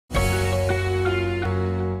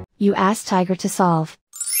You ask Tiger to solve.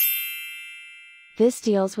 This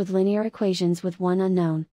deals with linear equations with one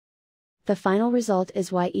unknown. The final result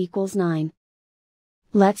is y equals 9.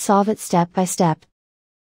 Let's solve it step by step.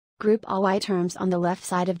 Group all y terms on the left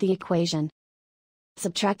side of the equation.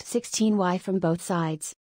 Subtract 16y from both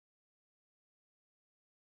sides.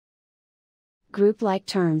 Group like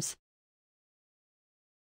terms.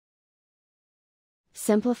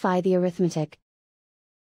 Simplify the arithmetic.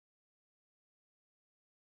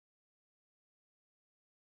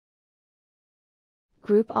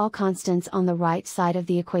 Group all constants on the right side of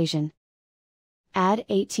the equation. Add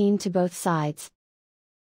 18 to both sides.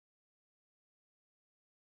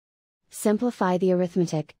 Simplify the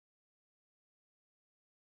arithmetic.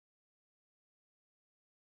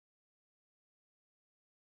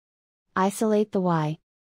 Isolate the y.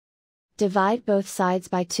 Divide both sides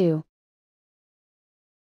by 2.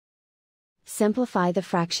 Simplify the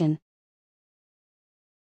fraction.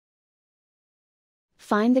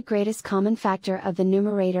 Find the greatest common factor of the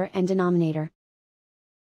numerator and denominator.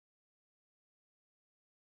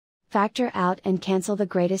 Factor out and cancel the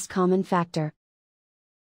greatest common factor.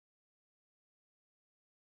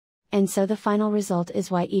 And so the final result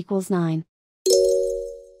is y equals 9.